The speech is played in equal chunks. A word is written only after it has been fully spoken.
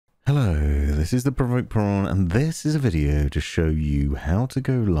Hello, this is the Provoked Prawn, and this is a video to show you how to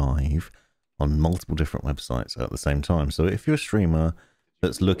go live on multiple different websites at the same time. So if you're a streamer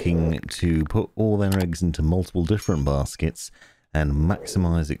that's looking to put all their eggs into multiple different baskets and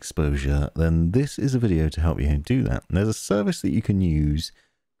maximize exposure, then this is a video to help you do that. And there's a service that you can use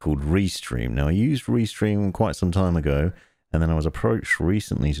called Restream. Now, I used Restream quite some time ago, and then I was approached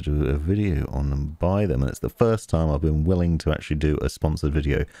recently to do a video on them by them, and it's the first time I've been willing to actually do a sponsored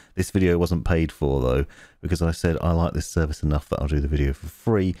video. This video wasn't paid for though, because I said I like this service enough that I'll do the video for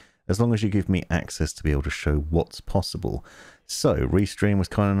free, as long as you give me access to be able to show what's possible. So Restream was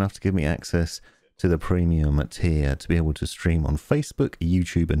kind enough to give me access to the premium tier to be able to stream on Facebook,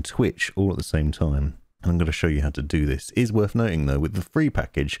 YouTube and Twitch all at the same time. And I'm going to show you how to do this. It is worth noting though, with the free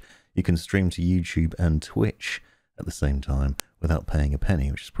package, you can stream to YouTube and Twitch at the same time without paying a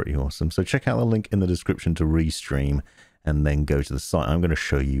penny, which is pretty awesome. So check out the link in the description to Restream and then go to the site. I'm going to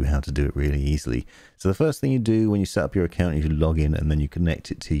show you how to do it really easily. So the first thing you do when you set up your account is you log in and then you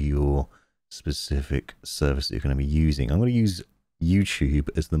connect it to your specific service that you're going to be using. I'm going to use YouTube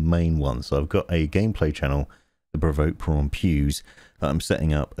as the main one. So I've got a gameplay channel, the Provoked Prawn Pews, that I'm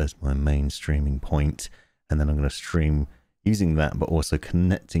setting up as my main streaming point, and then I'm going to stream using that, but also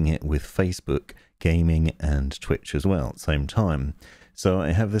connecting it with Facebook, gaming and Twitch as well at the same time. So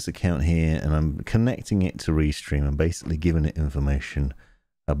I have this account here and I'm connecting it to Restream and basically giving it information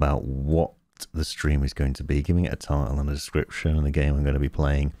about what the stream is going to be, giving it a title and a description and the game I'm going to be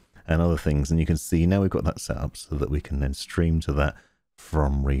playing and other things. And you can see now we've got that set up so that we can then stream to that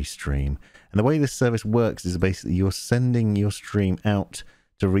from Restream. And the way this service works is basically you're sending your stream out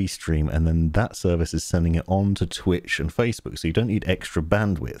to Restream, and then that service is sending it on to Twitch and Facebook, so you don't need extra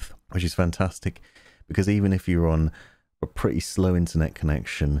bandwidth, which is fantastic, because even if you're on a pretty slow internet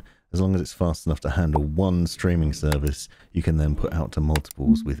connection, as long as it's fast enough to handle one streaming service, you can then put out to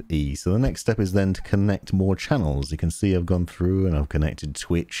multiples with ease. So the next step is then to connect more channels. You can see I've gone through and I've connected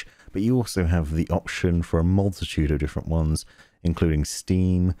Twitch, but you also have the option for a multitude of different ones, including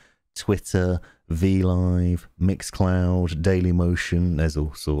Steam, Twitter, VLive, Mixcloud, Dailymotion. There's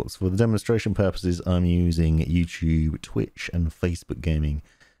all sorts. For the demonstration purposes, I'm using YouTube, Twitch and Facebook gaming,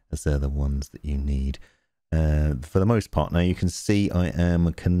 as they're the ones that you need for the most part. Now you can see I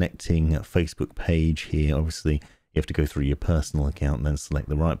am connecting a Facebook page here. Obviously you have to go through your personal account and then select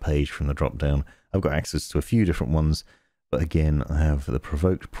the right page from the drop down. I've got access to a few different ones, but again I have the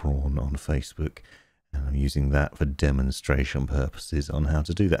Provoked Prawn on Facebook, and I'm using that for demonstration purposes on how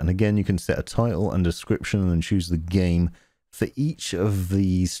to do that. And again, you can set a title and description and then choose the game for each of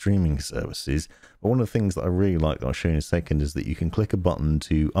these streaming services. But one of the things that I really like that I'll show you in a second is that you can click a button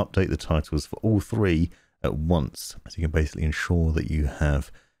to update the titles for all three at once. So you can basically ensure that you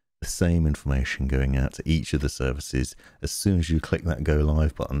have the same information going out to each of the services as soon as you click that go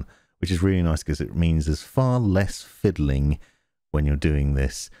live button, which is really nice because it means there's far less fiddling when you're doing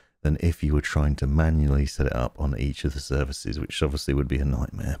this than if you were trying to manually set it up on each of the services, which obviously would be a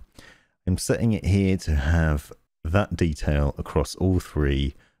nightmare. I'm setting it here to have that detail across all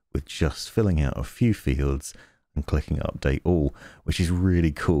three with just filling out a few fields and clicking update all, which is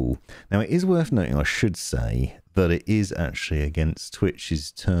really cool. Now it is worth noting, I should say, that it is actually against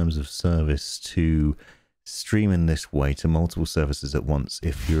Twitch's terms of service to stream in this way to multiple services at once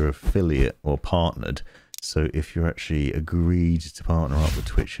if you're affiliate or partnered. So if you're actually agreed to partner up with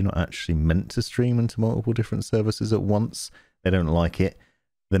Twitch, you're not actually meant to stream into multiple different services at once. They don't like it.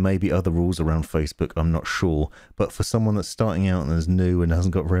 There may be other rules around Facebook, I'm not sure. But for someone that's starting out and is new and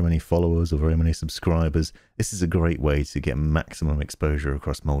hasn't got very many followers or very many subscribers, this is a great way to get maximum exposure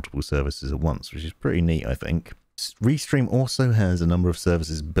across multiple services at once, which is pretty neat, I think. Restream also has a number of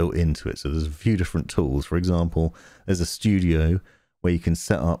services built into it. So there's a few different tools. For example, there's a studio where you can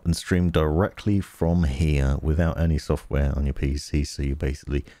set up and stream directly from here without any software on your PC. So you're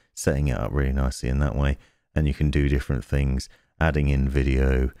basically setting it up really nicely in that way. And you can do different things, adding in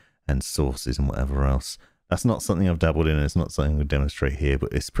video and sources and whatever else. That's not something I've dabbled in, and it's not something I'll demonstrate here,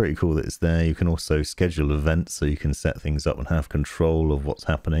 but it's pretty cool that it's there. You can also schedule events, so you can set things up and have control of what's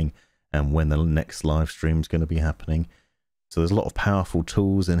happening and when the next live stream is going to be happening. So there's a lot of powerful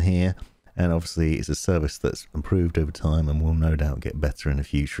tools in here. And obviously it's a service that's improved over time and will no doubt get better in the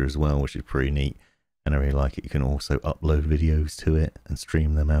future as well, which is pretty neat. And I really like it. You can also upload videos to it and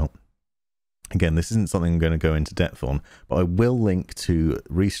stream them out. Again, this isn't something I'm going to go into depth on, but I will link to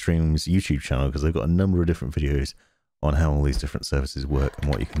Restream's YouTube channel because they've got a number of different videos on how all these different services work and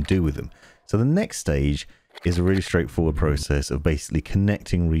what you can do with them. So the next stage is a really straightforward process of basically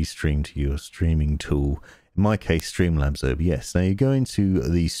connecting Restream to your streaming tool. In my case, Streamlabs OBS. Now you go into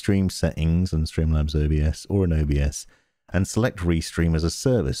the stream settings on Streamlabs OBS or an OBS, and select Restream as a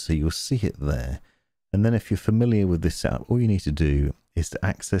service, so you'll see it there. And then if you're familiar with this setup, all you need to do is to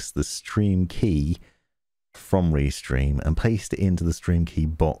access the stream key from Restream and paste it into the stream key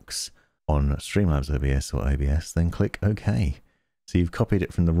box on Streamlabs OBS or OBS, then click OK. So you've copied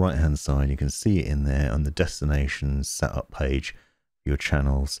it from the right hand side. You can see it in there on the destinations setup page for your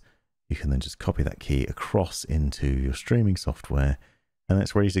channels. You can then just copy that key across into your streaming software and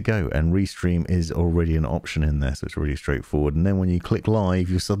it's ready to go. And Restream is already an option in there, so it's really straightforward. And then when you click live,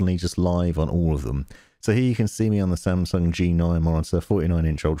 you're suddenly just live on all of them. So here you can see me on the Samsung G9 monitor,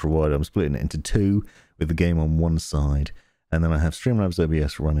 49-inch ultra wide. I'm splitting it into two with the game on one side, and then I have Streamlabs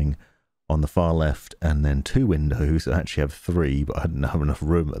OBS running on the far left, and then two windows. I actually have three, but I didn't have enough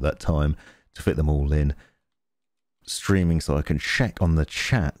room at that time to fit them all in. Streaming so I can check on the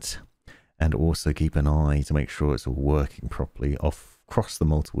chat and also keep an eye to make sure it's all working properly across the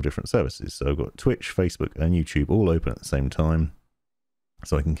multiple different services. So I've got Twitch, Facebook and YouTube all open at the same time,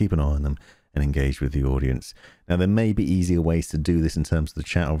 so I can keep an eye on them and engage with the audience. Now there may be easier ways to do this in terms of the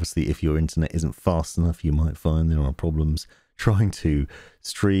chat. Obviously if your internet isn't fast enough, you might find there are problems trying to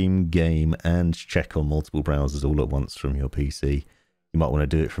stream, game and check on multiple browsers all at once from your PC. You might want to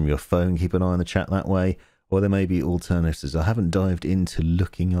do it from your phone, keep an eye on the chat that way, or there may be alternatives. I haven't dived into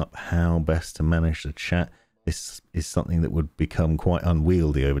looking up how best to manage the chat. This is something that would become quite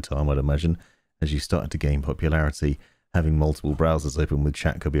unwieldy over time, I'd imagine, as you started to gain popularity. Having multiple browsers open with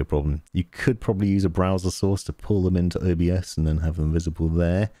chat could be a problem. You could probably use a browser source to pull them into OBS and then have them visible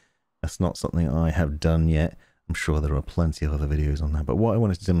there. That's not something I have done yet. I'm sure there are plenty of other videos on that. But what I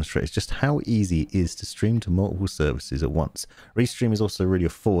wanted to demonstrate is just how easy it is to stream to multiple services at once. Restream is also really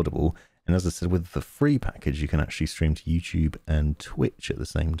affordable. And as I said, with the free package, you can actually stream to YouTube and Twitch at the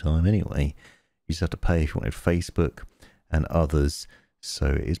same time anyway. You just have to pay if you wanted Facebook and others. So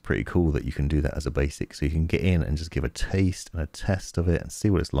it is pretty cool that you can do that as a basic. So you can get in and just give a taste and a test of it and see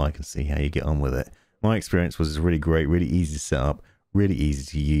what it's like and see how you get on with it. My experience was really great, really easy to set up, really easy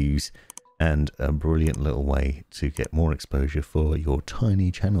to use, and a brilliant little way to get more exposure for your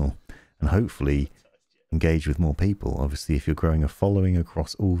tiny channel and hopefully engage with more people. Obviously, if you're growing a following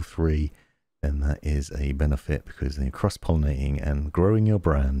across all three, then that is a benefit because you're cross-pollinating and growing your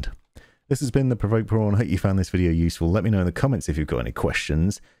brand. This has been the Provoked Prawn. I hope you found this video useful. Let me know in the comments if you've got any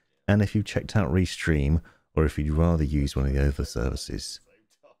questions and if you've checked out Restream or if you'd rather use one of the other services.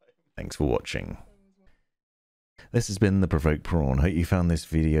 Thanks for watching. This has been the Provoked Prawn. I hope you found this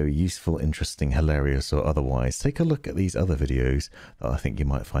video useful, interesting, hilarious or otherwise. Take a look at these other videos that I think you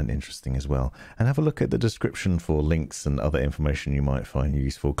might find interesting as well. And have a look at the description for links and other information you might find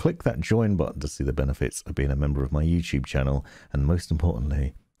useful. Click that join button to see the benefits of being a member of my YouTube channel. And most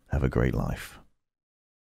importantly, have a great life.